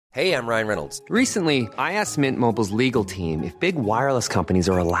Hey, I'm Ryan Reynolds. Recently, I asked Mint Mobile's legal team if big wireless companies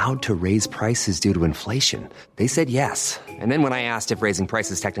are allowed to raise prices due to inflation. They said yes. And then when I asked if raising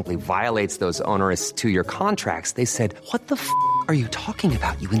prices technically violates those onerous two-year contracts, they said, "What the f*** are you talking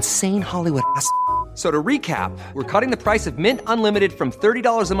about, you insane Hollywood ass?" So to recap, we're cutting the price of Mint Unlimited from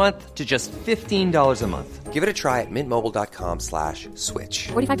 $30 a month to just $15 a month. Give it a try at mintmobile.com/switch.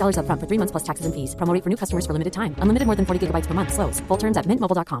 $45 up front for 3 months plus taxes and fees. Promo rate for new customers for limited time. Unlimited more than 40 gigabytes per month. Slows full terms at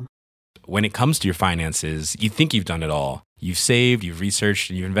mintmobile.com. When it comes to your finances, you think you've done it all. You've saved, you've researched,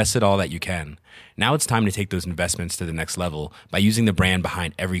 and you've invested all that you can. Now it's time to take those investments to the next level by using the brand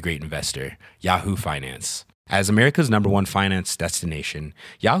behind every great investor, Yahoo Finance. As America's #1 finance destination,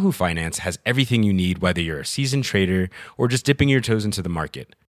 Yahoo Finance has everything you need, whether you're a seasoned trader or just dipping your toes into the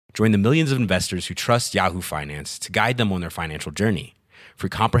market. Join the millions of investors who trust Yahoo Finance to guide them on their financial journey. For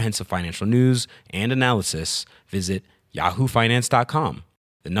comprehensive financial news and analysis, visit yahoofinance.com,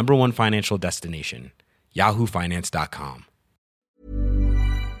 the #1 financial destination, yahoofinance.com.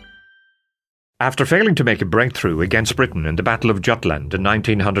 After failing to make a breakthrough against Britain in the Battle of Jutland in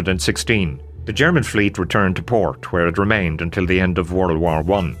 1916, the German fleet returned to port, where it remained until the end of World War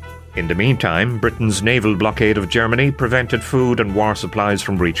I. In the meantime, Britain's naval blockade of Germany prevented food and war supplies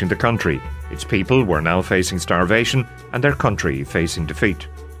from reaching the country. Its people were now facing starvation and their country facing defeat.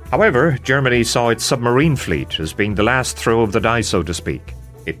 However, Germany saw its submarine fleet as being the last throw of the die, so to speak.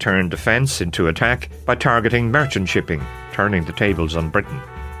 It turned defence into attack by targeting merchant shipping, turning the tables on Britain.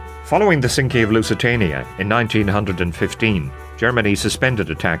 Following the sinking of Lusitania in 1915, Germany suspended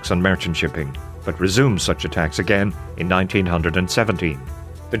attacks on merchant shipping, but resumed such attacks again in 1917.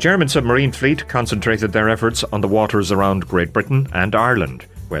 The German submarine fleet concentrated their efforts on the waters around Great Britain and Ireland,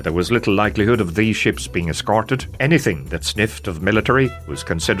 where there was little likelihood of these ships being escorted. Anything that sniffed of military was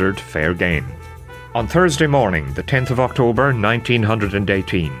considered fair game. On Thursday morning, the 10th of October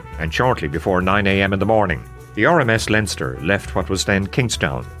 1918, and shortly before 9 a.m. in the morning, the RMS Leinster left what was then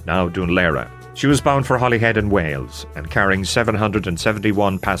Kingstown, now Dunleera. She was bound for Holyhead in Wales and carrying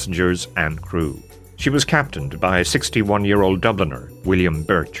 771 passengers and crew. She was captained by a 61-year-old Dubliner, William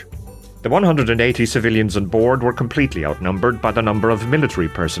Birch. The 180 civilians on board were completely outnumbered by the number of military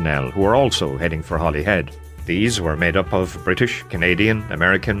personnel who were also heading for Holyhead. These were made up of British, Canadian,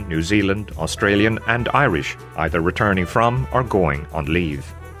 American, New Zealand, Australian and Irish, either returning from or going on leave.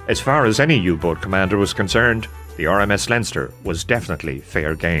 As far as any U-boat commander was concerned, the RMS Leinster was definitely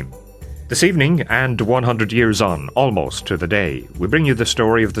fair game. This evening, and 100 years on, almost to the day, we bring you the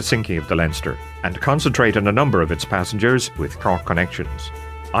story of the sinking of the Leinster and concentrate on a number of its passengers with Cork connections.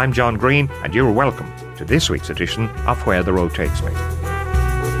 I'm John Green, and you're welcome to this week's edition of Where the Road Takes Me.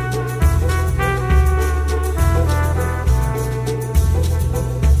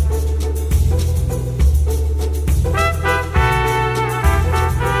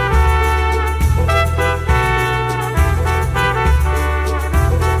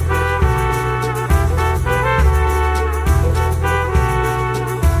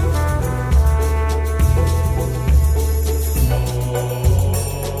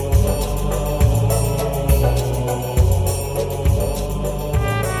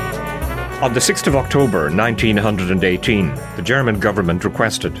 On the 6th of October 1918, the German government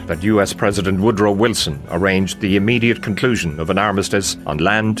requested that US President Woodrow Wilson arrange the immediate conclusion of an armistice on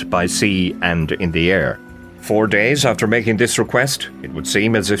land, by sea and in the air. 4 days after making this request, it would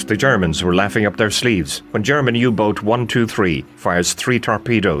seem as if the Germans were laughing up their sleeves when German U-boat 123 fires 3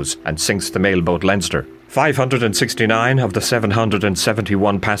 torpedoes and sinks the mailboat Leinster. 569 of the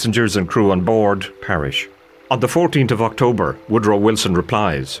 771 passengers and crew on board perish. On the 14th of October, Woodrow Wilson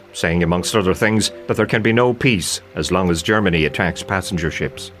replies, saying amongst other things that there can be no peace as long as Germany attacks passenger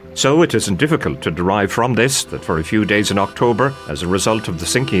ships. So it isn't difficult to derive from this that for a few days in October, as a result of the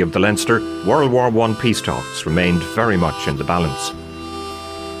sinking of the Leinster, World War I peace talks remained very much in the balance.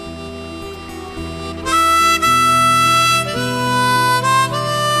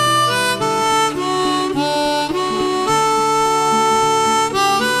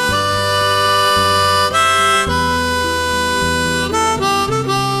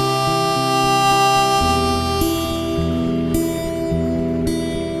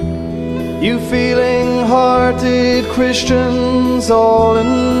 You feeling-hearted Christians all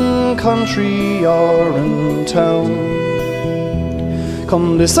in country or in town,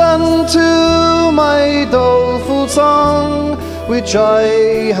 come listen to my doleful song, which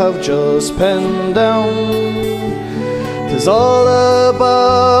I have just penned down. 'Tis all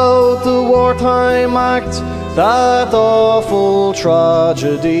about the wartime act, that awful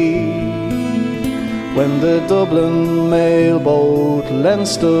tragedy, when the Dublin mailboat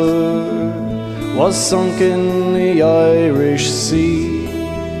Leinster was sunk in the Irish Sea.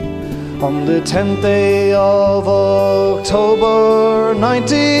 On the 10th day of October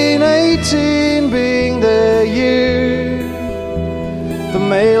 1918 being the year, the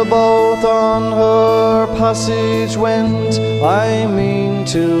mailboat on her passage went, I mean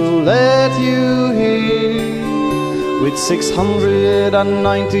to let you hear. With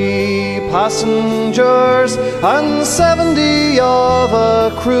 690 passengers and 70 of a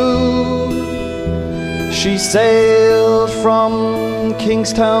crew, she sailed from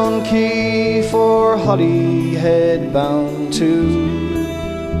Kingstown Quay for Holyhead bound too.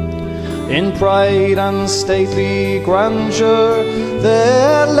 In pride and stately grandeur,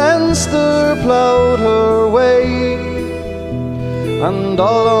 the Leinster ploughed her way, and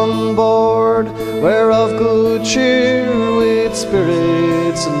all on board were of good cheer, with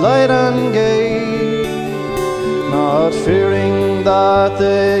spirits light and gay, not fearing that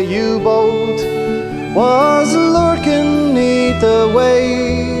the U-boat was lurking 'neath the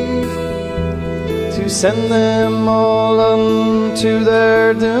wave, to send them all unto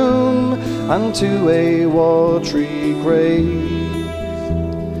their doom and to a watery grave.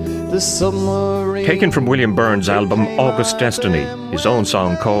 The submarine, Taken from William Burns' album August Destiny, his own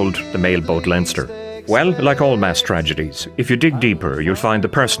song called The Mailboat Leinster. Well, like all mass tragedies, if you dig deeper, you'll find the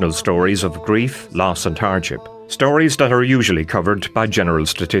personal stories of grief, loss and hardship. Stories that are usually covered by general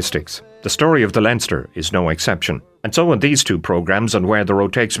statistics. The story of the Leinster is no exception. And so in these two programmes on Where the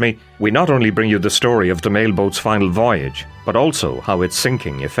Road Takes Me, we not only bring you the story of the mailboat's final voyage, but also how its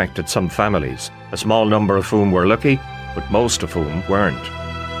sinking affected some families, a small number of whom were lucky, but most of whom weren't.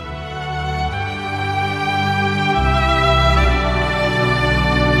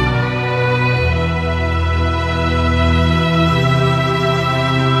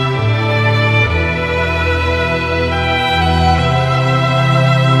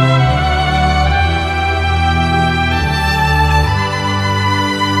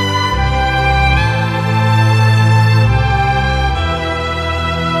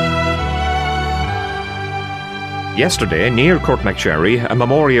 Yesterday, near Courtmacsherry, a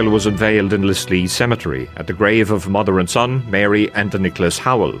memorial was unveiled in Lislee Cemetery at the grave of mother and son, Mary and Nicholas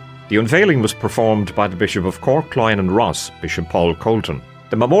Howell. The unveiling was performed by the Bishop of Cork, Cloyne and Ross, Bishop Paul Colton.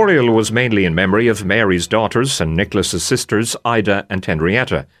 The memorial was mainly in memory of Mary's daughters and Nicholas's sisters, Ida and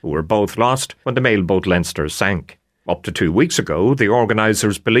Henrietta, who were both lost when the mailboat Leinster sank. Up to 2 weeks ago, the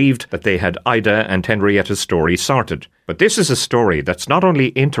organisers believed that they had Ida and Henrietta's story sorted. But this is a story that's not only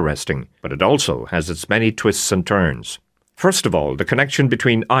interesting, but it also has its many twists and turns. First of all, the connection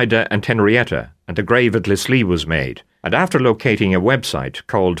between Ida and Henrietta and the grave at Lislee was made. And after locating a website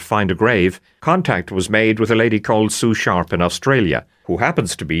called Find a Grave, contact was made with a lady called Sue Sharp in Australia, who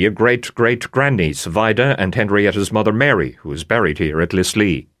happens to be a great-great-grandniece of Ida and Henrietta's mother Mary, who is buried here at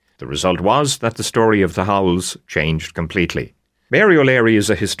Lislee. The result was that the story of the Howells changed completely. Mary O'Leary is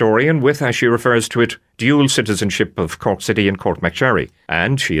a historian with, as she refers to it, dual citizenship of Cork City and Courtmacsherry,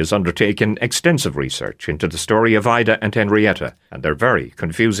 and she has undertaken extensive research into the story of Ida and Henrietta and their very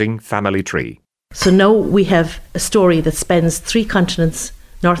confusing family tree. So now we have a story that spans 3 continents,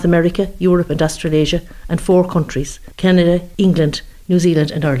 North America, Europe and Australasia, and 4 countries, Canada, England, New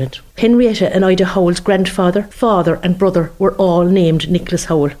Zealand and Ireland. Henrietta and Ida Howell's grandfather, father and brother were all named Nicholas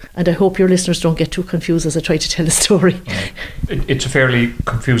Howell, and I hope your listeners don't get too confused as I try to tell the story. It's a fairly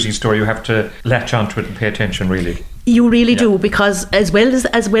confusing story. You have to latch onto it and pay attention, really. You really do, because as well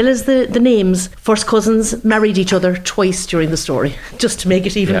as the names, first cousins married each other twice during the story, just to make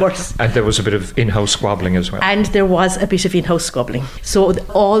it even worse. And there was a bit of in-house squabbling as well. And there was a bit of in-house squabbling. So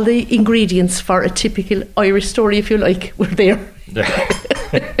all the ingredients for a typical Irish story, if you like, were there.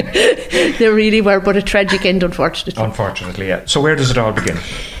 They really were, but a tragic end, unfortunately. Unfortunately, yeah. So where does it all begin?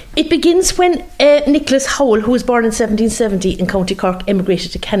 It begins when Nicholas Howell, who was born in 1770 in County Cork,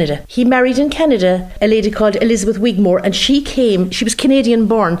 emigrated to Canada. He married in Canada a lady called Elizabeth Wigmore, and she was Canadian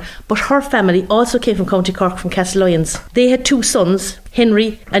born, but her family also came from County Cork, from Castlelyons. They had 2 sons,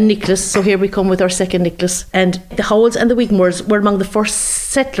 Henry and Nicholas, so here we come with our second Nicholas. And the Howells and the Wigmores were among the first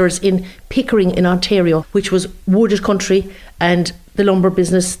settlers in Pickering in Ontario, which was wooded country, and the lumber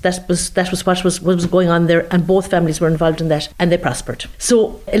business, that was what was going on there, and both families were involved in that, and they prospered.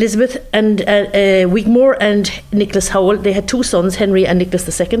 So Elizabeth and Wigmore and Nicholas Howell, they had 2 sons, Henry and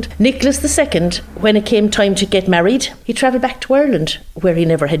Nicholas II. Nicholas II, when it came time to get married, he travelled back to Ireland, where he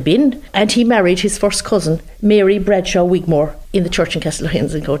never had been, and he married his first cousin, Mary Bradshaw Wigmore, in the church in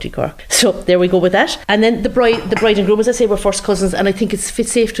Castlelyons in County Cork. So there we go with that. And then the bride and groom, as I say, were first cousins, and I think it's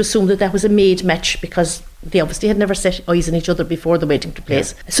safe to assume that was a maid match, because They obviously had never set eyes on each other before the wedding took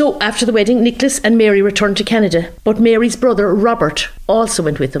place. So after the wedding, Nicholas and Mary returned to Canada, but Mary's brother Robert also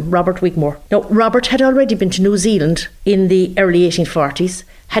went with them, Robert Wigmore. Now, Robert had already been to New Zealand in the early 1840s,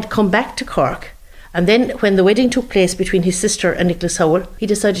 had come back to Cork, and then when the wedding took place between his sister and Nicholas Howell, he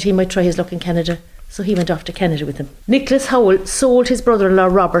decided he might try his luck in Canada. So he went off to Canada with him. Nicholas Howell sold his brother-in-law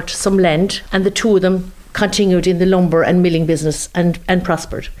Robert some land, and the two of them continued in the lumber and milling business and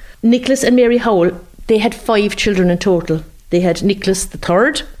prospered. Nicholas and Mary Howell, they had 5 children in total. They had Nicholas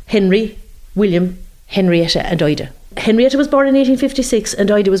III, Henry, William, Henrietta and Ida. Henrietta was born in 1856 and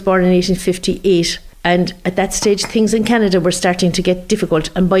Ida was born in 1858. And at that stage, things in Canada were starting to get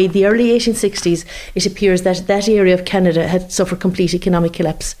difficult. And by the early 1860s, it appears that that area of Canada had suffered complete economic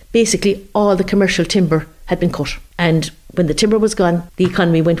collapse. Basically, all the commercial timber had been cut. And when the timber was gone, the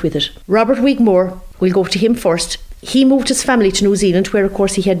economy went with it. Robert Wigmore, we'll go to him first. He moved his family to New Zealand, where of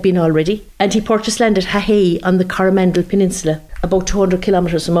course he had been already. And he purchased land at Hahey on the Coromandel Peninsula, about 200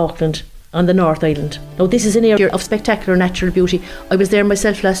 kilometres from Auckland, on the North Island. Now, this is an area of spectacular natural beauty. I was there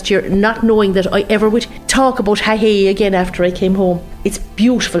myself last year, not knowing that I ever would talk about Hahey again after I came home. It's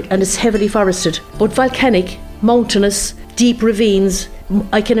beautiful and it's heavily forested, but volcanic, mountainous, deep ravines.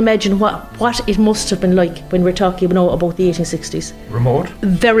 I can imagine what it must have been like when we're talking about the 1860s. Remote?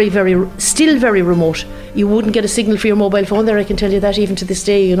 Very, still very remote. You wouldn't get a signal for your mobile phone there, I can tell you that, even to this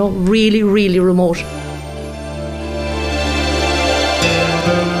day, really, really remote.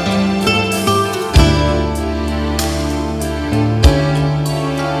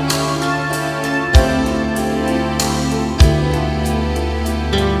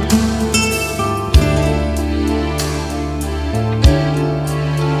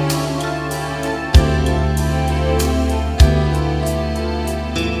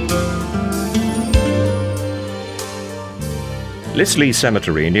 Lislee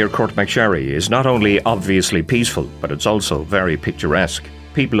Cemetery near Courtmacsherry is not only obviously peaceful, but it's also very picturesque.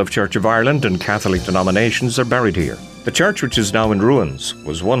 People of Church of Ireland and Catholic denominations are buried here. The church, which is now in ruins,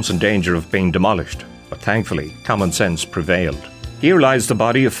 was once in danger of being demolished, but thankfully common sense prevailed. Here lies the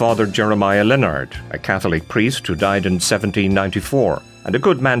body of Father Jeremiah Leonard, a Catholic priest who died in 1794, and a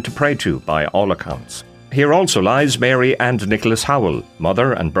good man to pray to by all accounts. Here also lies Mary and Nicholas Howell,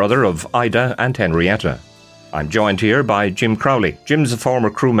 mother and brother of Ida and Henrietta. I'm joined here by Jim Crowley. Jim's a former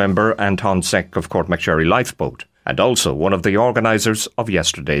crew member and Honsec of Courtmacsherry Lifeboat, and also one of the organisers of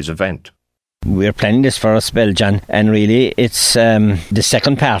yesterday's event. We're planning this for a spell, John, and really it's the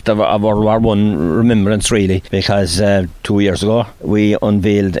second part of World War I remembrance, really, because 2 years ago we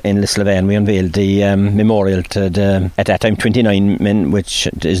unveiled in Lislevan, we unveiled the memorial to the, at that time, 29 men, which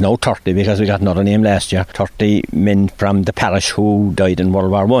is now 30 because we got another name last year, 30 men from the parish who died in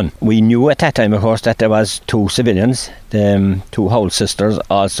World War I. We knew at that time, of course, that there was 2 civilians. The 2 Howell sisters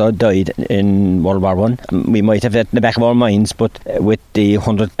also died in World War I. We might have it in the back of our minds, but with the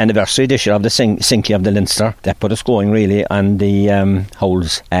 100th anniversary this year of the sinking of the Leinster, that put us going really on the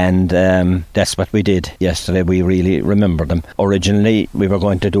Howells, and that's what we did yesterday. We really remember them. Originally we were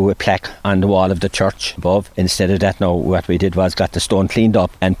going to do a plaque on the wall of the church above. Instead of that, now what we did was got the stone cleaned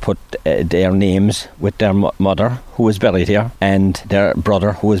up and put their names with their mother, who was buried here, and their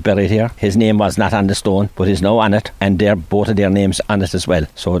brother, who was buried here. His name was not on the stone, but is now on it, and both of their names on it as well.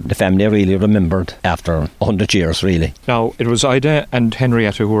 So the family really remembered after 100 years, really. Now, it was Ida and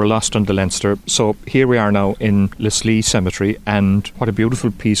Henrietta who were lost on the Leinster. So here we are now in Lislee Cemetery, and what a beautiful,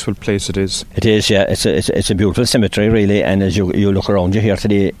 peaceful place it is. It is, yeah. It's a beautiful cemetery, really, and as you look around you here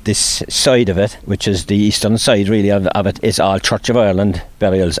today, this side of it, which is the eastern side, really, of it, is all Church of Ireland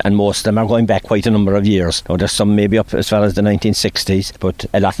burials, and most of them are going back quite a number of years. Now, there's some maybe up as far as the 1960s, but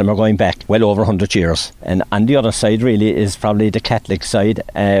a lot of them are going back well over 100 years. And on the other side, really, is probably the Catholic side.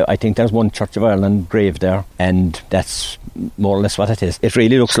 I think there's one Church of Ireland grave there, and that's more or less what it is. It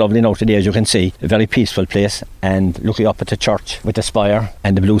really looks lovely now today, as you can see. A very peaceful place, and looking up at the church with the spire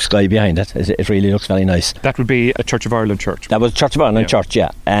and the blue sky behind it, it really looks very nice. That would be a Church of Ireland church? That was Church of Ireland church,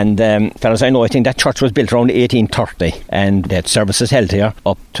 yeah. And as far as I know, I think that church was built around 1830, and they had services held here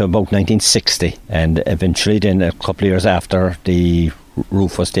up to about 1960, and eventually then a couple of years after, the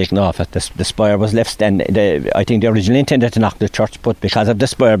roof was taken off it, the spire was left standing. I think they originally intended to knock the church, but because of the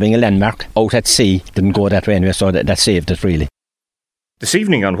spire being a landmark out at sea, didn't go that way anyway, so that saved it, really. This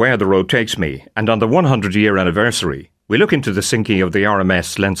evening on Where the Road Takes Me, and on the 100-year anniversary, we look into the sinking of the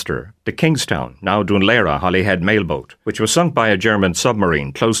RMS Leinster, the Kingstown, now Dunleera Holyhead mailboat, which was sunk by a German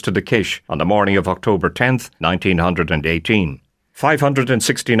submarine close to the Kish on the morning of October 10th, 1918.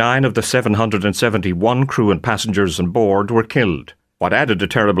 569 of the 771 crew and passengers on board were killed. What added a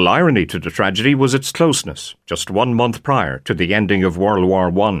terrible irony to the tragedy was its closeness, just 1 month prior to the ending of World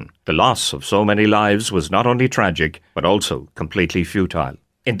War I. The loss of so many lives was not only tragic, but also completely futile.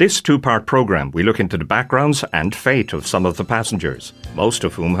 In this two-part programme, we look into the backgrounds and fate of some of the passengers, most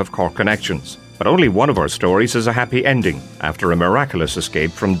of whom have Cork connections. But only one of our stories has a happy ending, after a miraculous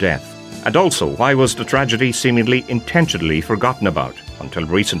escape from death. And also, why was the tragedy seemingly intentionally forgotten about until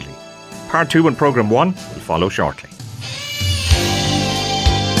recently? Part 2 and Programme 1 will follow shortly.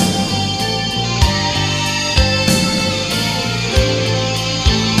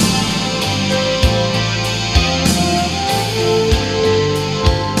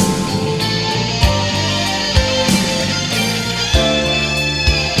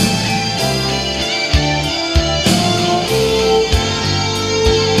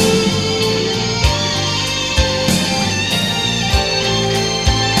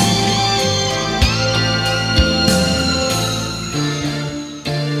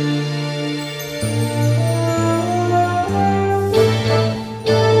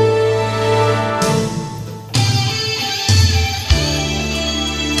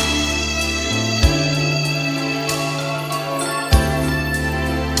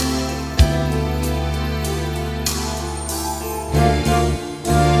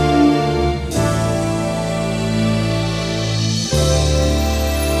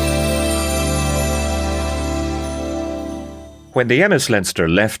 When the MS Leinster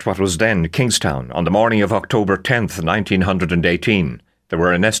left what was then Kingstown on the morning of October 10th, 1918, there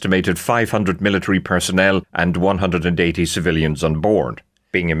were an estimated 500 military personnel and 180 civilians on board.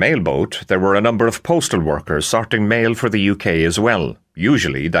 Being a mailboat, there were a number of postal workers sorting mail for the UK as well.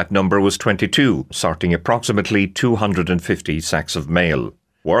 Usually that number was 22, sorting approximately 250 sacks of mail.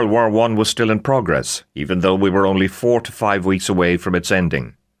 World War I was still in progress, even though we were only 4 to 5 weeks away from its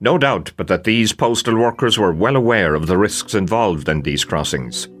ending. No doubt but that these postal workers were well aware of the risks involved in these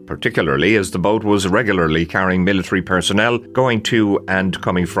crossings, particularly as the boat was regularly carrying military personnel going to and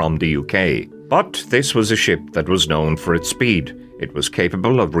coming from the UK. But this was a ship that was known for its speed. It was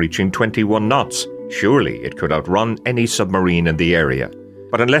capable of reaching 21 knots. Surely it could outrun any submarine in the area.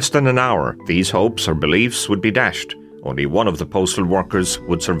 But in less than an hour, these hopes or beliefs would be dashed. Only one of the postal workers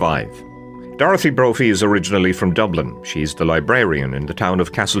would survive. Dorothy Brophy is originally from Dublin. She's the librarian in the town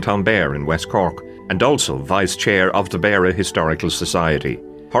of Castletownbere in West Cork and also vice-chair of the Beara Historical Society.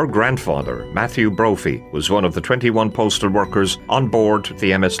 Her grandfather, Matthew Brophy, was one of the 21 postal workers on board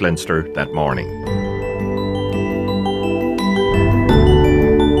the MS Leinster that morning.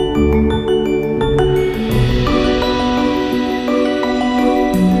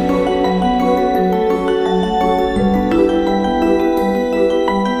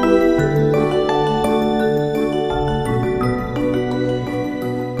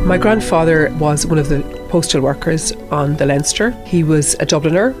 My grandfather was one of the postal workers on the Leinster. He was a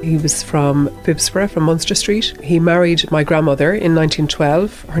Dubliner. He was from Bibsborough, from Munster Street. He married my grandmother in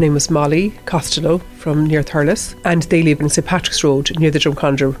 1912. Her name was Molly Costello from near Thurles, and they lived in St Patrick's Road near the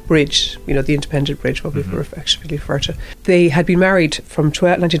Drumcondra Bridge, you know, the independent bridge, what we actually refer to. They had been married from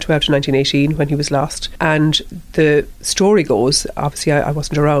 1912 to 1918 when he was lost, and the story goes, obviously I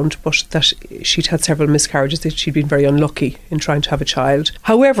wasn't around, but that she'd had several miscarriages, that she'd been very unlucky in trying to have a child.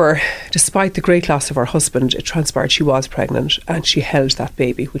 However, despite the great loss of her husband, it transpired she was pregnant and she held that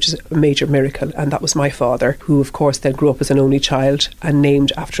baby, which is a major miracle, and that was my father, who of course then grew up as an only child and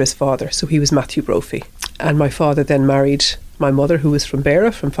named after his father, so he was Matthew Brophy. And my father then married my mother, who was from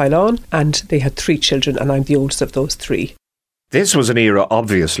Beara, from Fileon, and they had 3 children, and I'm the oldest of those 3. This was an era,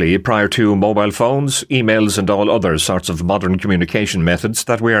 obviously, prior to mobile phones, emails and all other sorts of modern communication methods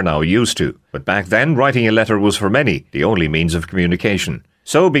that we are now used to. But back then, writing a letter was for many the only means of communication.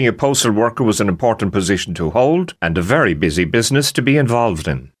 So being a postal worker was an important position to hold and a very busy business to be involved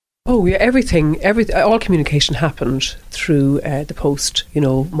in. Oh yeah, everything, all communication happened through the post. You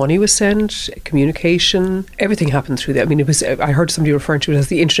know, money was sent, communication, everything happened through that. I mean, it was. I heard somebody referring to it as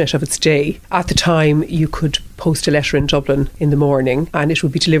the internet of its day. At the time, you could post a letter in Dublin in the morning and it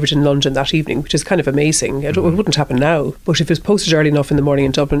would be delivered in London that evening, which is kind of amazing. It wouldn't happen now, but if it was posted early enough in the morning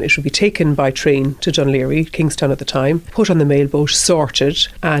in Dublin, it would be taken by train to Dunleary, Kingstown at the time, put on the mailboat, sorted,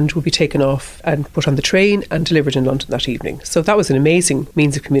 and would be taken off and put on the train and delivered in London that evening. So that was an amazing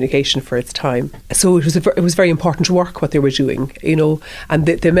means of communication for its time. So it was very important work what they were doing, you know, and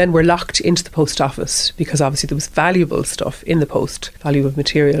the men were locked into the post office because obviously there was valuable stuff in the post, valuable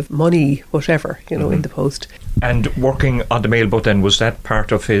material, money, whatever, you know, in the post. And working on the mailboat then, was that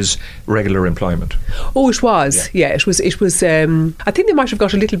part of his regular employment? Oh, it was. Yeah, it was. I think they might have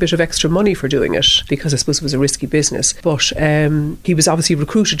got a little bit of extra money for doing it because I suppose it was a risky business. But he was obviously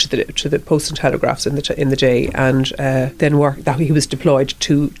recruited to the Post and Telegraphs in the day, and then he was deployed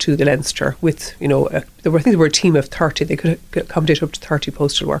to the Leinster with, you know, I think there were a team of 30. They could accommodate up to 30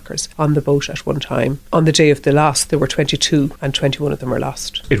 postal workers on the boat at one time. On the day of the loss, there were 22 and 21 of them were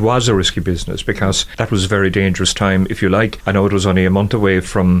lost. It was a risky business because that was a very dangerous time, if you like. I know it was only a month away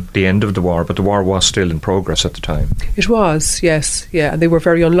from the end of the war, but the war was still in progress at the time. It was, yes, yeah, and they were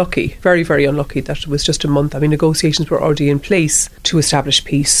very unlucky, very, very unlucky that it was just a month. I mean, negotiations were already in place to establish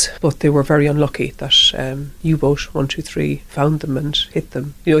peace, but they were very unlucky that U-boat 123 found them and hit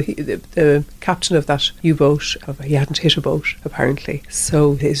them. You know, the captain of that U-boat, he hadn't hit a boat, apparently,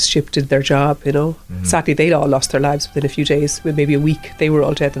 so his ship did their job, you know. Sadly, they all lost their lives within a few days, maybe a week. They were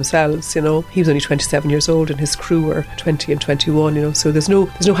all dead themselves, you know. He was only 27 years old and his crew were 20 and 21, you know, so there's no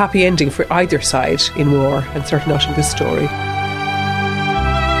happy ending for either side in war, and certainly not in this story.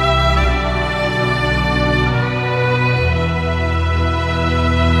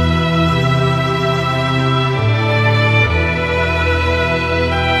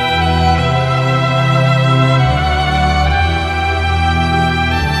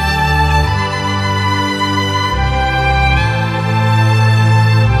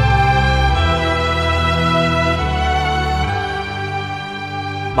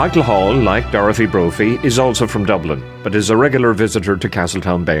 Michael Hall, like Dorothy Brophy, is also from Dublin, but is a regular visitor to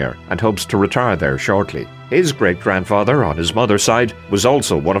Castletownbere and hopes to retire there shortly. His great-grandfather, on his mother's side, was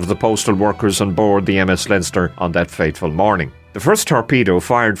also one of the postal workers on board the MS Leinster on that fateful morning. The first torpedo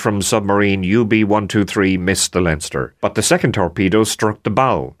fired from submarine UB-123 missed the Leinster, but the second torpedo struck the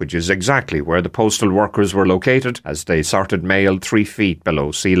bow, which is exactly where the postal workers were located as they sorted mail 3 feet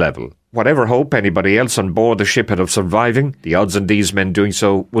below sea level. Whatever hope anybody else on board the ship had of surviving, the odds on these men doing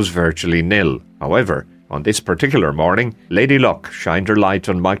so was virtually nil. However, on this particular morning, Lady Luck shined her light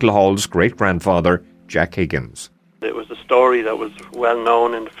on Michael Hall's great-grandfather, Jack Higgins. It was a story that was well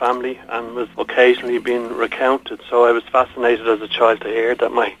known in the family and was occasionally being recounted, so I was fascinated as a child to hear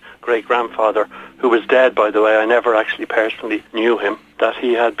that my great-grandfather, who was dead, by the way, I never actually personally knew him, that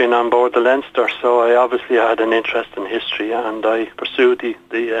he had been on board the Leinster, so I obviously had an interest in history and I pursued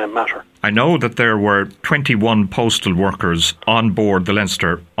the matter. I know that there were 21 postal workers on board the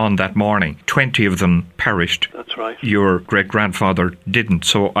Leinster on that morning. 20 of them perished. That's right. Your great-grandfather didn't,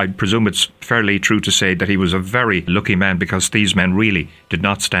 so I presume it's fairly true to say that he was a very lucky man because these men really did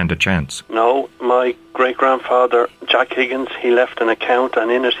not stand a chance. No, my great-grandfather, Jack Higgins, he left an account,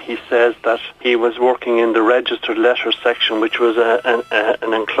 and in it he says that he was working in the registered letters section, which was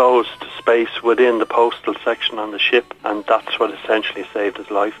an enclosed space within the postal section on the ship, and that's what essentially saved his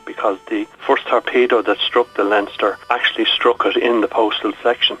life, because the first torpedo that struck the Leinster actually struck it in the postal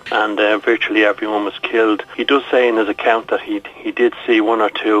section, and virtually everyone was killed. He does say in his account that he did see 1 or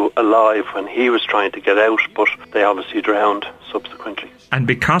 2 alive when he was trying to get out, but they obviously drowned subsequently. And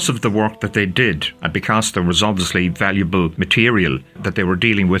because of the work that they did, and because there was obviously valuable material that they were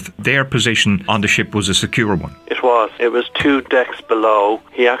dealing with, their position on the ship was a secure one. It was. It was 2 decks below.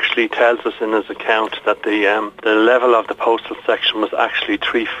 He actually tells us in his account that the level of the postal section was actually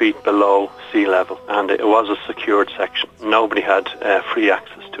 3 feet below sea level, and it was a secured section. Nobody had free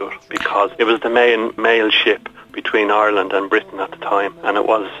access to it because it was the main mail ship between Ireland and Britain at the time, and it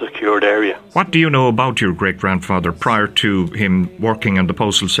was a secured area. What do you know about your great-grandfather prior to him working on the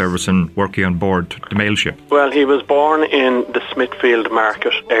postal service and working on board the mail ship? Well, he was born in the Smithfield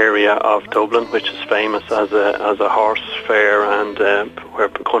Market area of Dublin, which is famous as a horse fair and where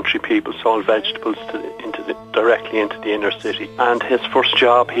country people sold vegetables directly into the inner city. And his first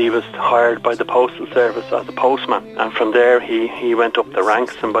job, he was hired by the postal service as a postman, and from there he went up the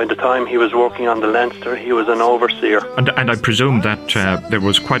ranks, and by the time he was working on the Leinster, he was an overseer. And I presume that there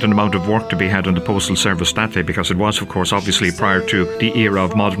was quite an amount of work to be had on the postal service that day, because it was, of course, obviously prior to the era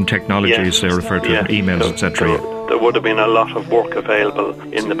of modern technology, as they refer to emails, etc. There would have been a lot of work available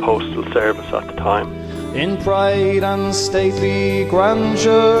in the postal service at the time. In pride and stately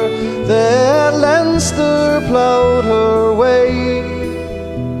grandeur, the Leinster ploughed her way,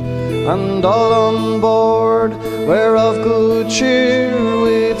 and all on board were of good cheer,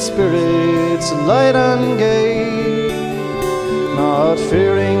 with spirits light and gay, not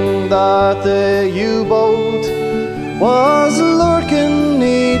fearing that the U-boat was lurking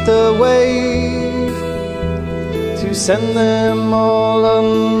 'neath the wave, to send them all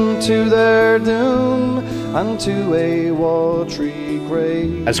unto their doom and to a watery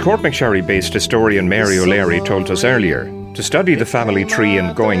grave. As Court McSherry-based historian Mary O'Leary told us earlier, to study the family tree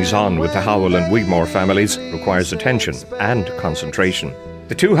and goings-on with the Howell and Wigmore families requires attention and concentration.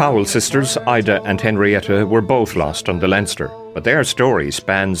 The 2 Howell sisters, Ida and Henrietta, were both lost on the Leinster, but their story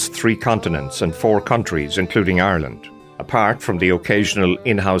spans 3 continents and 4 countries, including Ireland. Apart from the occasional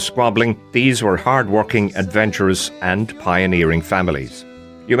in-house squabbling, these were hard-working, adventurous and pioneering families.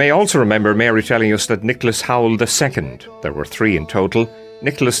 You may also remember Mary telling us that Nicholas Howell II, there were 3 in total,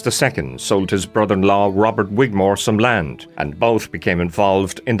 Nicholas II sold his brother-in-law Robert Wigmore some land, and both became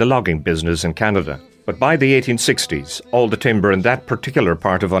involved in the logging business in Canada. But by the 1860s, all the timber in that particular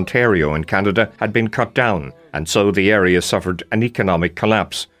part of Ontario in Canada had been cut down, and so the area suffered an economic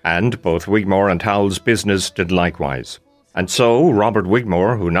collapse, and both Wigmore and Howell's business did likewise. And so Robert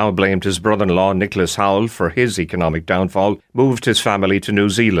Wigmore, who now blamed his brother-in-law Nicholas Howell for his economic downfall, moved his family to New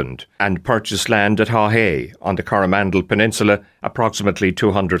Zealand and purchased land at Haughey on the Coromandel Peninsula, approximately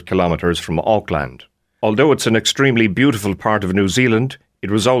 200 kilometres from Auckland. Although it's an extremely beautiful part of New Zealand,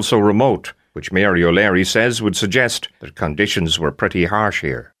 it was also remote, which Mary O'Leary says would suggest that conditions were pretty harsh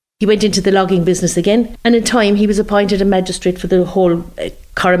here. He went into the logging business again, and in time he was appointed a magistrate for the whole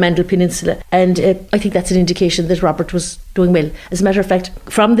Coromandel Peninsula, and I think that's an indication that Robert was doing well. As a matter of fact,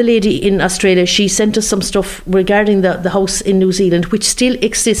 from the lady in Australia, she sent us some stuff regarding the house in New Zealand, which still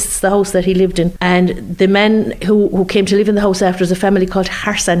exists, the house that he lived in, and the man who came to live in the house after, a family called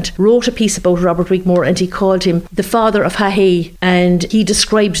Harsant, wrote a piece about Robert Wigmore, and he called him the father of Haughey, and he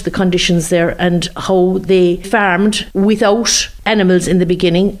described the conditions there and how they farmed without animals in the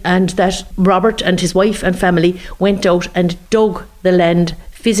beginning, and that Robert and his wife and family went out and dug the land,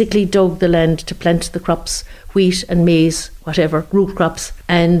 physically dug the land to plant the crops, wheat and maize, whatever, root crops,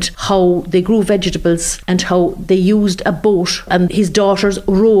 and how they grew vegetables and how they used a boat, and his daughters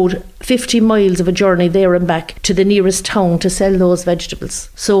rowed 50 miles of a journey there and back to the nearest town to sell those vegetables.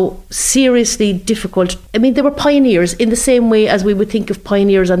 So seriously difficult. I mean, they were pioneers in the same way as we would think of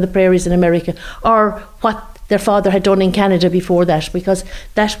pioneers on the prairies in America, or what their father had done in Canada before that, because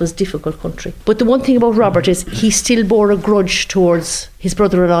that was difficult country. But the one thing about Robert is he still bore a grudge towards his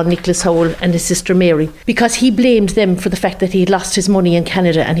brother-in-law Nicholas Howell and his sister Mary, because he blamed them for the fact that he had lost his money in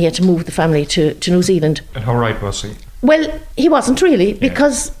Canada and he had to move the family to New Zealand. And how right was he? Well, he wasn't really,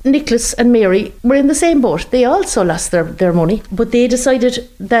 because Nicholas and Mary were in the same boat. They also lost their money, but they decided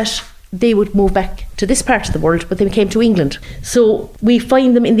that they would move back to this part of the world, but they came to England. So we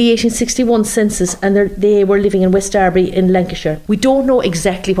find them in the 1861 census, and they were living in West Derby in Lancashire. We don't know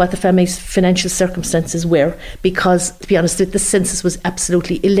exactly what the family's financial circumstances were, because, to be honest, the census was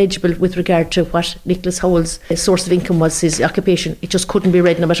absolutely illegible with regard to what Nicholas Howell's source of income was, his occupation. It just couldn't be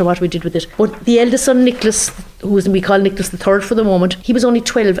read no matter what we did with it. But the eldest son, Nicholas, who we call Nicholas III for the moment, he was only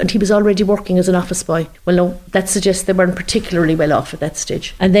 12 and he was already working as an office boy. Well, no, that suggests they weren't particularly well off at that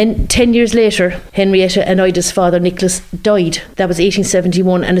stage. And then 10 years later, Henrietta and Ida's father, Nicholas, died. That was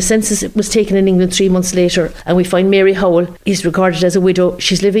 1871, and a census was taken in England 3 months later, and we find Mary Howell is regarded as a widow.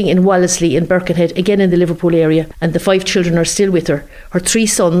 She's living in Wallesley in Birkenhead, again in the Liverpool area, and the 5 children are still with her. Her 3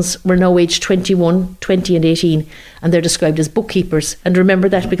 sons were now aged 21, 20 and 18, and they're described as bookkeepers. And remember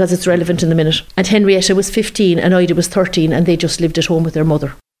that because it's relevant in a minute. And Henrietta was 15 and Ida was 13, and they just lived at home with their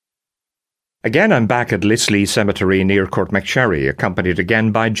mother. Again, I'm back at Lissley Cemetery near Courtmacsherry, accompanied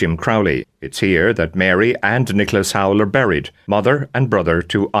again by Jim Crowley. It's here that Mary and Nicholas Howell are buried, mother and brother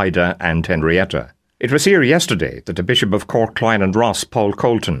to Ida and Henrietta. It was here yesterday that the Bishop of Cork, Clyne and Ross, Paul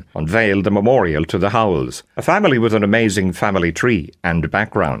Colton, unveiled the memorial to the Howells, a family with an amazing family tree and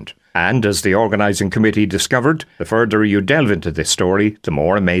background. And as the organising committee discovered, the further you delve into this story, the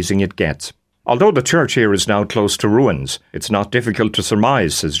more amazing it gets. Although the church here is now close to ruins, it's not difficult to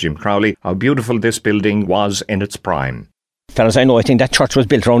surmise, says Jim Crowley, how beautiful this building was in its prime. As far as I know, I think that church was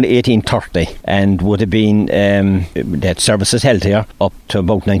built around 1830 and would have been, they had services held here up to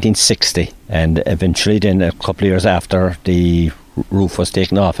about 1960, and eventually then a couple of years after, the roof was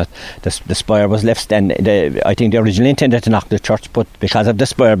taken off it, the spire was left standing. I think they originally intended to knock the church, but because of the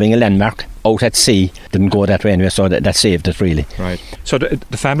spire being a landmark out at sea, didn't go that way anyway, so that saved it really. Right. So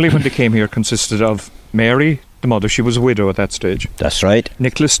the family when they came here consisted of Mary, the mother, she was a widow at that stage. That's right.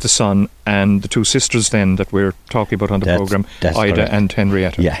 Nicholas, the son, and the 2 sisters then that we're talking about on the programme, Ida correct. And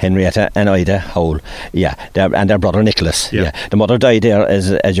Henrietta. Yeah, Henrietta and Ida Howell. Yeah, and their brother Nicholas. Yeah. The mother died there,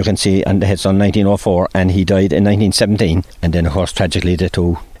 as you can see, on the headstone 1904, and he died in 1917. And then, of course, tragically, the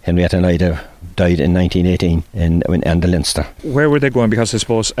 2, Henrietta and Ida, died in 1918 in the Leinster. Where were they going? Because I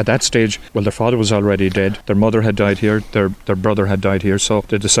suppose at that stage, well, their father was already dead, their mother had died here, their brother had died here, so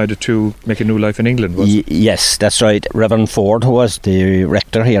they decided to make a new life in England, was it? Yes, that's right. Reverend Ford, who was the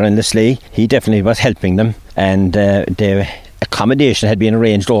rector here in Lissley, he definitely was helping them, and the accommodation had been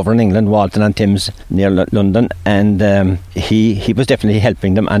arranged over in England, Walton on Thames, near London, and he was definitely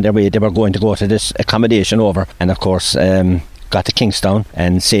helping them on their way. They were going to go to this accommodation over, and of course got to Kingstown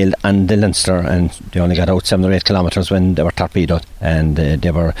and sailed on the Leinster, and they only got out 7 or 8 kilometres when they were torpedoed, and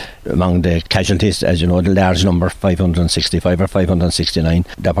they were among the casualties, as you know, the large number, 565 or 569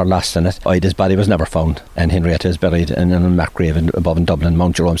 that were lost in it. Ida's body was never found, and Henrietta is buried in an unmarked grave above in Dublin,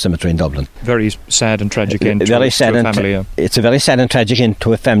 Mount Jerome Cemetery in Dublin. Very sad and tragic end to a family. It's a very sad and tragic end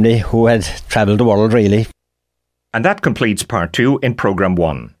to a family who had travelled the world, really. And that completes part 2 in programme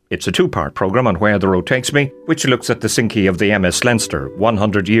 1. It's a 2-part programme on Where the Road Takes Me, which looks at the sinking of the MS Leinster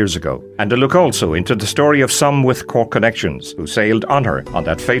 100 years ago, and a look also into the story of some with Cork connections who sailed on her on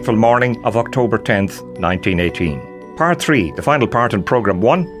that fateful morning of October 10th, 1918. Part 3, the final part in programme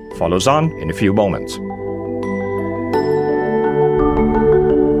 1, follows on in a few moments.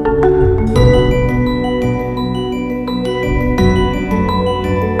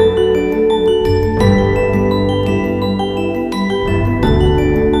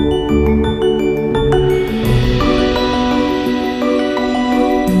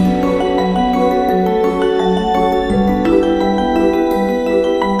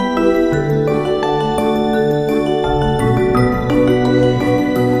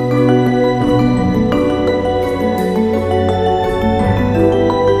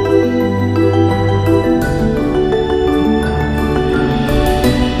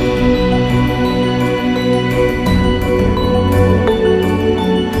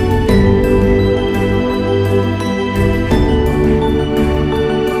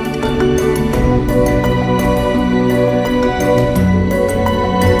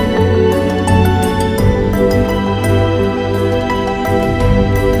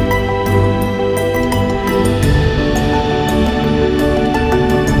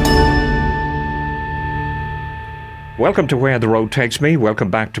 Welcome to Where the Road Takes Me.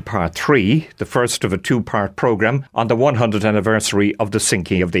 Welcome back to part 3, the first of a 2-part programme on the 100th anniversary of the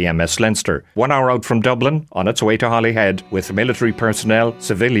sinking of the MS Leinster. 1 hour out from Dublin, on its way to Holyhead, with military personnel,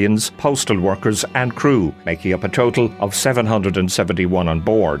 civilians, postal workers and crew, making up a total of 771 on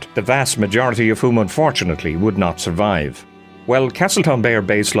board, the vast majority of whom unfortunately would not survive. Well,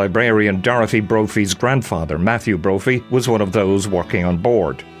 Castletownbere-based librarian Dorothy Brophy's grandfather, Matthew Brophy, was one of those working on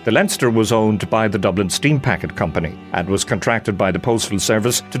board. The Leinster was owned by the Dublin Steam Packet Company and was contracted by the Postal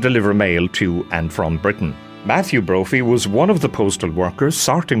Service to deliver mail to and from Britain. Matthew Brophy was one of the postal workers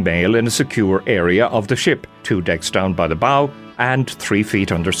sorting mail in a secure area of the ship, 2 decks down by the bow and 3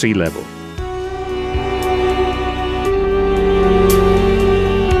 feet under sea level.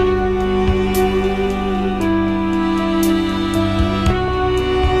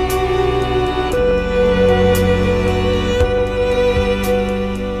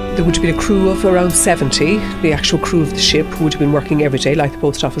 There would have been a crew of around 70, the actual crew of the ship, who would have been working every day like the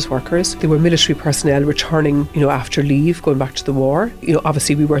post office workers. There were military personnel returning, after leave, going back to the war.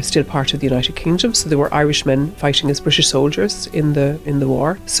 Obviously we were still part of the United Kingdom, so there were Irishmen fighting as British soldiers in the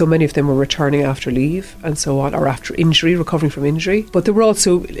war. So many of them were returning after leave and so on, or after injury, recovering from injury. But there were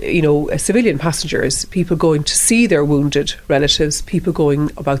also, civilian passengers, people going to see their wounded relatives, people going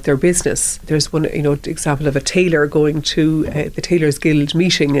about their business. There's one, example of a tailor going to the Tailors Guild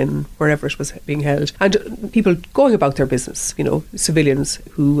meeting in wherever it was being held, and people going about their business, civilians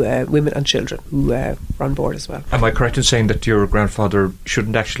who, women and children who were on board as well. Am I correct in saying that your grandfather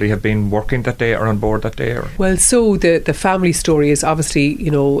shouldn't actually have been working that day or on board that day? Or? Well, so the family story is obviously,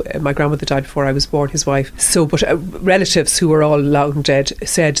 my grandmother died before I was born, his wife. So, but relatives who were all long dead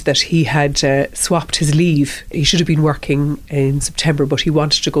said that he had swapped his leave. He should have been working in September, but he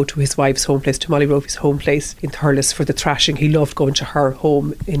wanted to go to his wife's home place, to Molly Brophy's home place in Thurles for the thrashing. He loved going to her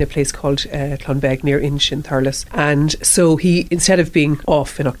home in a place called Clonbeg near Inch in Thurles, and so he, instead of being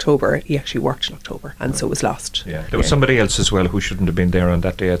off in October, he actually worked in October, and so was lost. Yeah, there was somebody else as well who shouldn't have been there on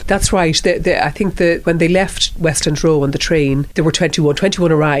that day. That's right. I think that when they left Westland Row on the train, there were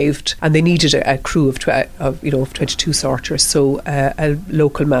 21 arrived, and they needed a crew of 22 sorters. So a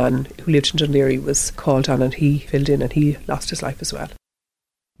local man who lived in Dún Laoghaire was called on, and he filled in, and he lost his life as well.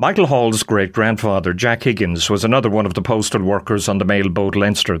 Michael Hall's great-grandfather, Jack Higgins, was another one of the postal workers on the mail boat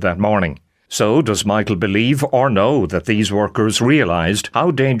Leinster that morning. So, does Michael believe or know that these workers realised how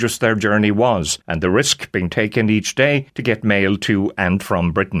dangerous their journey was and the risk being taken each day to get mail to and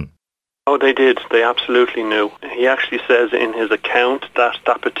from Britain? Oh, they did. They absolutely knew. He actually says in his account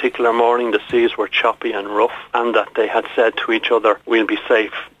that particular morning the seas were choppy and rough, and that they had said to each other, we'll be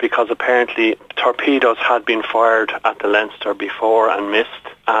safe, because apparently torpedoes had been fired at the Leinster before and missed,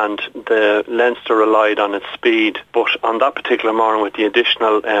 and the Leinster relied on its speed. But on that particular morning, with the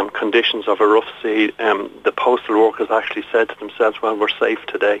additional conditions of a rough sea, the postal workers actually said to themselves, well, we're safe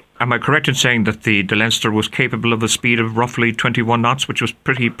today. Am I correct in saying that the Leinster was capable of a speed of roughly 21 knots, which was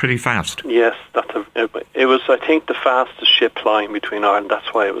pretty fast? Yes, that's It was, I think, the fastest ship plying between Ireland.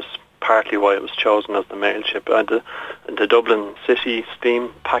 That's why it was partly why it was chosen as the mail ship. The Dublin City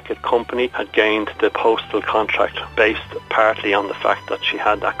Steam Packet Company had gained the postal contract based partly on the fact that she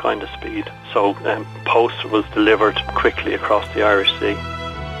had that kind of speed. So post was delivered quickly across the Irish Sea.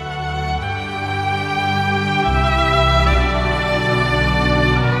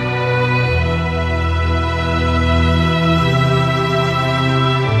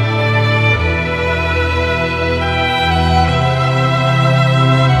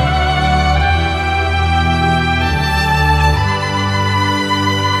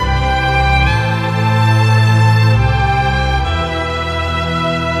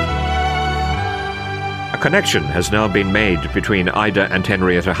 A connection has now been made between Ida and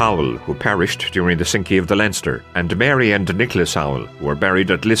Henrietta Howell, who perished during the sinking of the Leinster, and Mary and Nicholas Howell, who were buried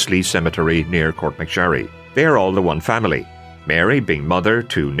at Lissley Cemetery near Courtmacsherry. They are all the one family, Mary being mother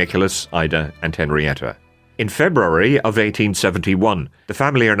to Nicholas, Ida and Henrietta. In February of 1871, the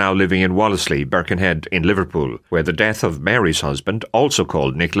family are now living in Wallesley, Birkenhead in Liverpool, where the death of Mary's husband, also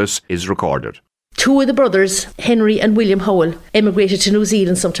called Nicholas, is recorded. Two of the brothers, Henry and William Howell, emigrated to New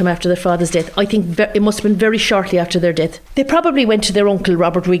Zealand sometime after their father's death. I think it must have been very shortly after their death. They probably went to their uncle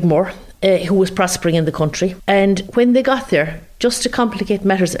Robert Wigmore, who was prospering in the country. And when they got there, just to complicate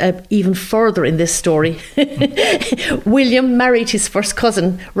matters even further in this story, William married his first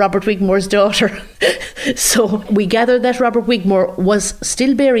cousin, Robert Wigmore's daughter. So we gather that Robert Wigmore was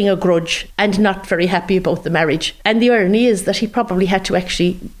still bearing a grudge and not very happy about the marriage. And the irony is that he probably had to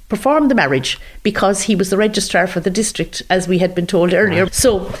actually perform the marriage because he was the registrar for the district, as we had been told earlier. Right.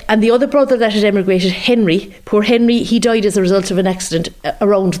 So, and the other brother that had emigrated, Henry, poor Henry, he died as a result of an accident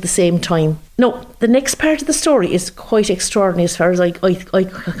around the same time. No, the next part of the story is quite extraordinary as far as I'm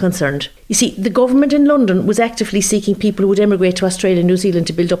concerned. You see, the government in London was actively seeking people who would emigrate to Australia and New Zealand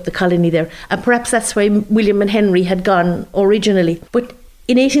to build up the colony there. And perhaps that's why William and Henry had gone originally. But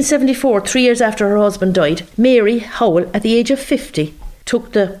in 1874, 3 years after her husband died, Mary Howell, at the age of 50,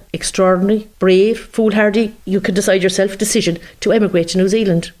 took the extraordinary, brave, foolhardy, you can decide yourself decision to emigrate to New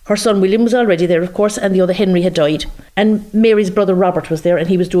Zealand. Her son William was already there, of course, and the other Henry had died. And Mary's brother Robert was there, and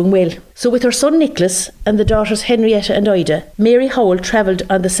he was doing well. So with her son Nicholas and the daughters Henrietta and Ida, Mary Howell travelled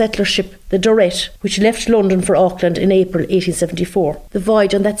on the settler ship the Dorette, which left London for Auckland in April 1874. The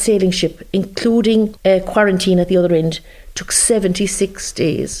voyage on that sailing ship, including quarantine at the other end, took 76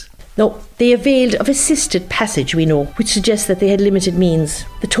 days. Now, they availed of assisted passage, we know, which suggests that they had limited means.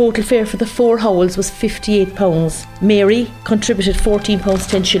 The total fare for the four Howells was £58. Mary contributed £14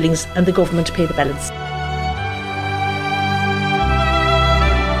 10 shillings and the government paid the balance.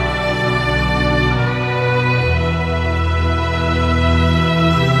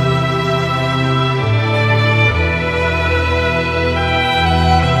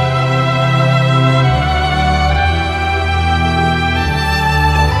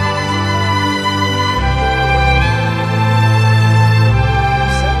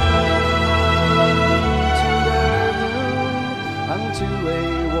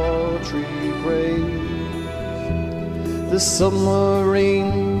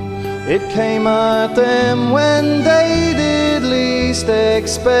 Submarine, it came at them when they did least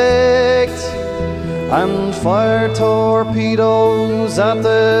expect, and fired torpedoes at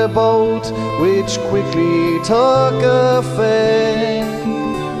the boat, which quickly took effect.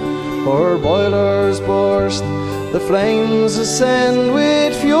 Her boilers burst, the flames ascend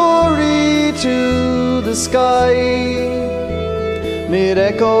with fury to the sky. Mid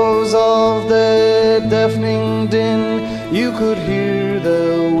echoes of the deafening din, you could hear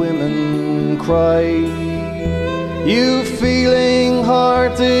the women cry. You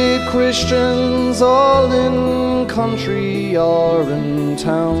feeling-hearted Christians, all in country or in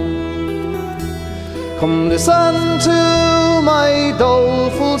town, come listen to my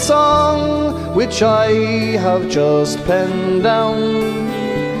doleful song, which I have just penned down.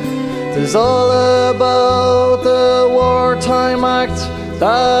 'Tis all about the wartime act,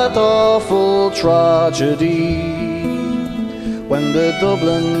 that awful tragedy, when the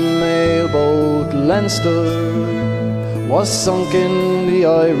Dublin mailboat Leinster was sunk in the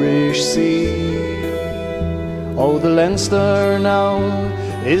Irish Sea. Oh, the Leinster now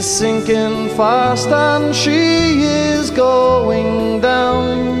is sinking fast, and she is going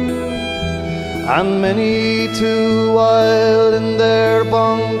down, and many too, while in their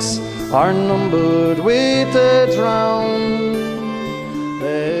bunks, are numbered with the drowned.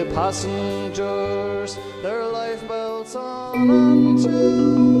 The passengers, their lifebelts on unto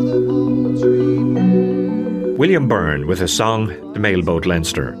the boat's repair. William Byrne with his song The Mailboat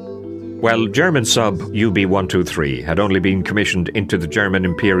Leinster. Well, German sub UB-123 had only been commissioned into the German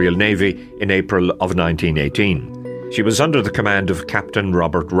Imperial Navy in April of 1918. She was under the command of Captain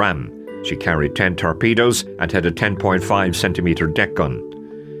Robert Ram. She carried 10 torpedoes and had a 10.5 centimetre deck gun.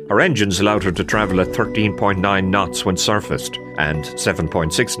 Her engines allowed her to travel at 13.9 knots when surfaced and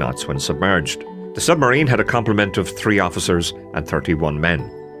 7.6 knots when submerged. The submarine had a complement of 3 officers and 31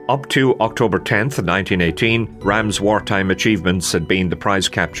 men. Up to October 10th, 1918, Ram's wartime achievements had been the prize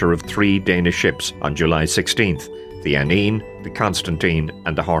capture of 3 Danish ships on July 16th, the Anine, the Constantine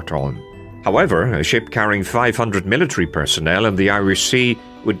and the Hortholm. However, a ship carrying 500 military personnel in the Irish Sea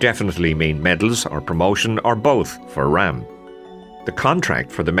would definitely mean medals or promotion or both for Ram. The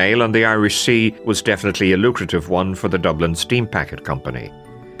contract for the mail on the Irish Sea was definitely a lucrative one for the Dublin Steam Packet Company.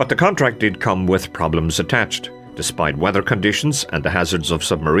 But the contract did come with problems attached. Despite weather conditions and the hazards of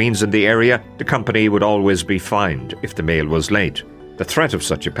submarines in the area, the company would always be fined if the mail was late. The threat of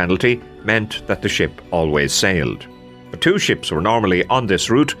such a penalty meant that the ship always sailed. But 2 ships were normally on this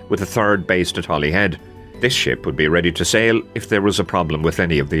route, with a third based at Holyhead. This ship would be ready to sail if there was a problem with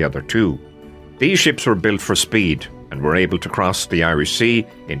any of the other 2. These ships were built for speed and were able to cross the Irish Sea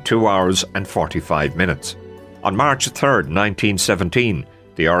in 2 hours and 45 minutes. On March 3rd, 1917,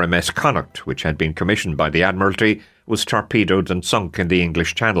 the RMS Connaught, which had been commissioned by the Admiralty, was torpedoed and sunk in the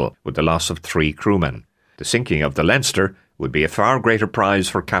English Channel with the loss of 3 crewmen. The sinking of the Leinster would be a far greater prize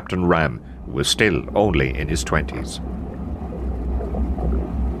for Captain Ram, who was still only in his 20s.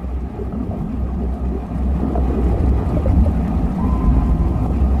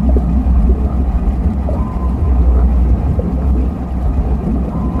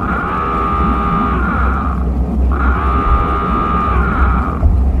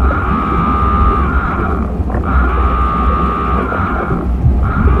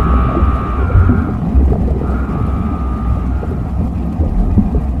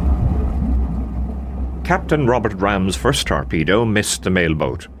 Captain Robert Ram's first torpedo missed the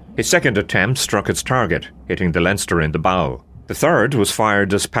mailboat. His second attempt struck its target, hitting the Leinster in the bow. The third was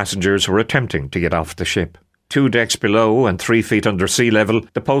fired as passengers were attempting to get off the ship. 2 decks below and 3 feet under sea level,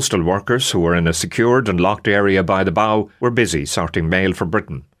 the postal workers, who were in a secured and locked area by the bow, were busy sorting mail for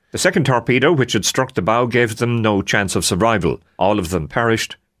Britain. The second torpedo, which had struck the bow, gave them no chance of survival. All of them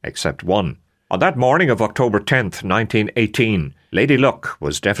perished, except one. On that morning of October 10th, 1918, Lady Luck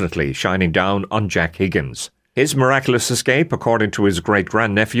was definitely shining down on Jack Higgins. His miraculous escape, according to his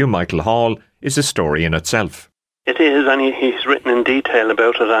great-grandnephew Michael Hall, is a story in itself. It is, and he's written in detail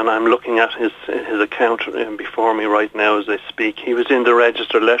about it, and I'm looking at his account before me right now as I speak. He was in the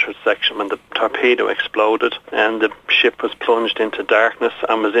registered letters section when the torpedo exploded, and the ship was plunged into darkness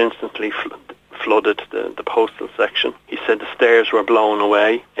and was instantly flooded the postal section. He said the stairs were blown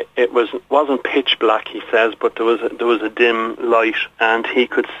away. It wasn't pitch black, he says, but there was a dim light, and he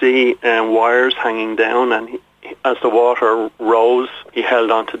could see wires hanging down, and as the water rose, he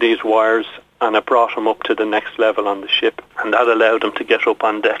held onto these wires, and it brought him up to the next level on the ship, and that allowed him to get up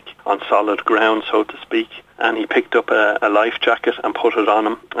on deck on solid ground, so to speak. And he picked up a life jacket and put it on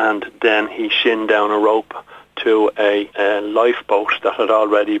him, and then he shinned down a rope to a lifeboat that had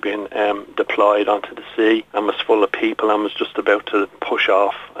already been deployed onto the sea and was full of people and was just about to push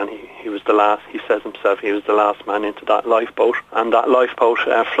off. And he was the last, he says himself, he was the last man into that lifeboat. And that lifeboat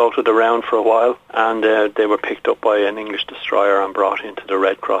floated around for a while, and they were picked up by an English destroyer and brought into the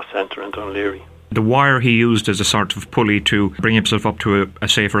Red Cross Centre in Dunleary. The wire he used as a sort of pulley to bring himself up to a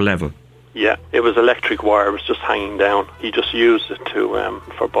safer level. Yeah, it was electric wire. It was just hanging down. He just used it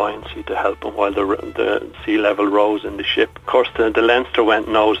for buoyancy to help him while the sea level rose in the ship. Of course, the Leinster went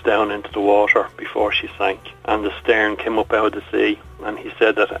nose down into the water before she sank, and the stern came up out of the sea. And he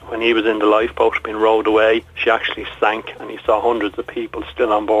said that when he was in the lifeboat being rowed away, she actually sank, and he saw hundreds of people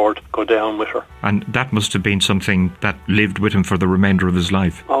still on board go down with her. And that must have been something that lived with him for the remainder of his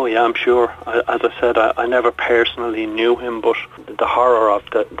life. Oh yeah, I'm sure. As I said, I never personally knew him, but the horror of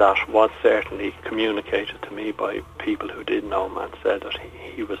that was certainly communicated to me by people who did know him, and said that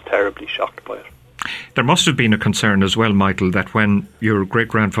he was terribly shocked by it. There must have been a concern as well, Michael, that when your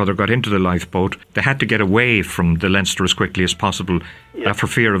great-grandfather got into the lifeboat, they had to get away from the Leinster as quickly as possible, for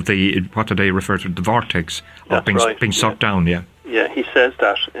fear of what do they refer to, the vortex, of being sucked down, yeah. Yeah, he says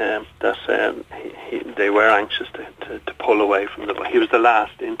that they were anxious to pull away from the boat. He was the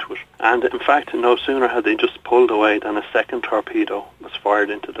last into it. And in fact, no sooner had they just pulled away than a second torpedo was fired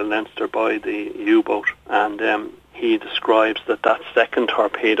into the Leinster by the U-boat. And he describes that second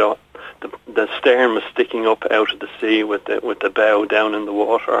torpedo, the stern was sticking up out of the sea with the bow down in the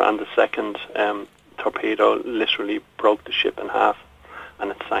water, and the second torpedo literally broke the ship in half,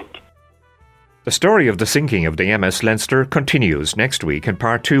 and it sank. The story of the sinking of the MS Leinster continues next week in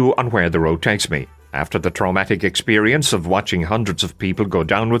part 2 on Where the Road Takes Me. After the traumatic experience of watching hundreds of people go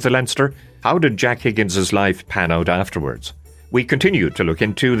down with the Leinster, how did Jack Higgins' life pan out afterwards? We continue to look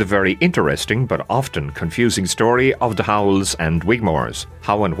into the very interesting but often confusing story of the Howells and Wigmores.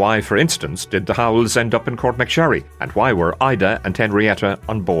 How and why, for instance, did the Howells end up in Courtmacsherry? And why were Ida and Henrietta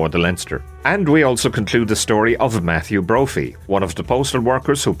on board the Leinster? And we also conclude the story of Matthew Brophy, one of the postal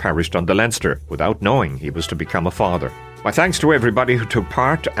workers who perished on the Leinster without knowing he was to become a father. My thanks to everybody who took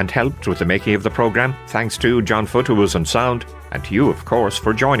part and helped with the making of the programme. Thanks to John Foote, who was on sound, and to you, of course,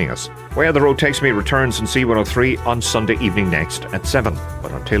 for joining us. Where the Road Takes Me returns on C103 on Sunday evening next at 7.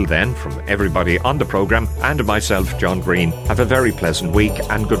 But until then, from everybody on the programme and myself, John Green, have a very pleasant week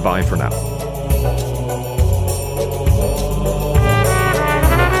and goodbye for now.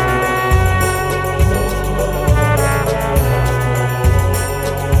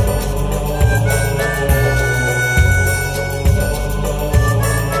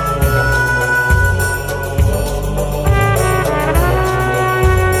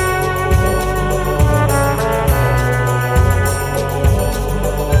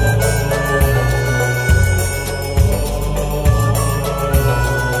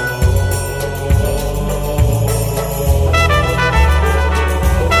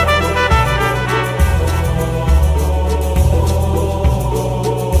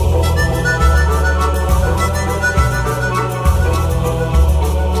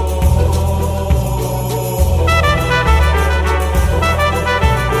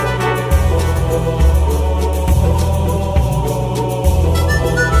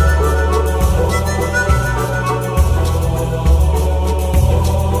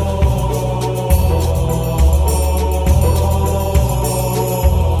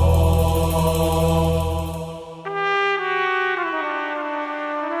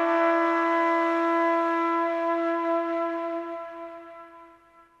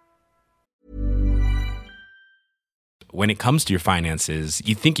 When it comes to your finances,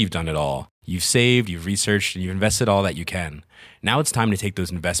 you think you've done it all. You've saved, you've researched, and you've invested all that you can. Now it's time to take those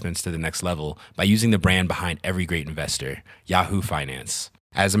investments to the next level by using the brand behind every great investor, Yahoo Finance.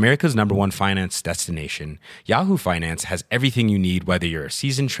 As America's #1 finance destination, Yahoo Finance has everything you need, whether you're a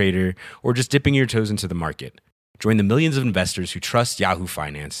seasoned trader or just dipping your toes into the market. Join the millions of investors who trust Yahoo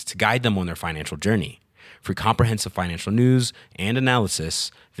Finance to guide them on their financial journey. For comprehensive financial news and analysis,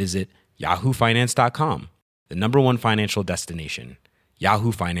 visit yahoofinance.com. The #1 financial destination,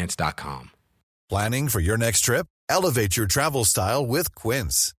 yahoofinance.com. Planning for your next trip? Elevate your travel style with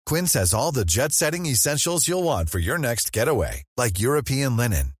Quince. Quince has all the jet-setting essentials you'll want for your next getaway, like European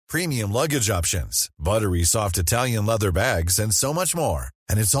linen, premium luggage options, buttery soft Italian leather bags, and so much more.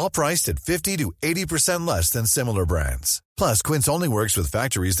 And it's all priced at 50 to 80% less than similar brands. Plus, Quince only works with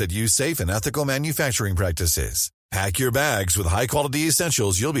factories that use safe and ethical manufacturing practices. Pack your bags with high-quality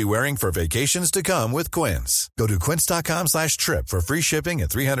essentials you'll be wearing for vacations to come with Quince. Go to quince.com/trip for free shipping and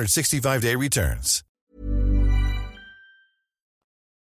 365-day returns.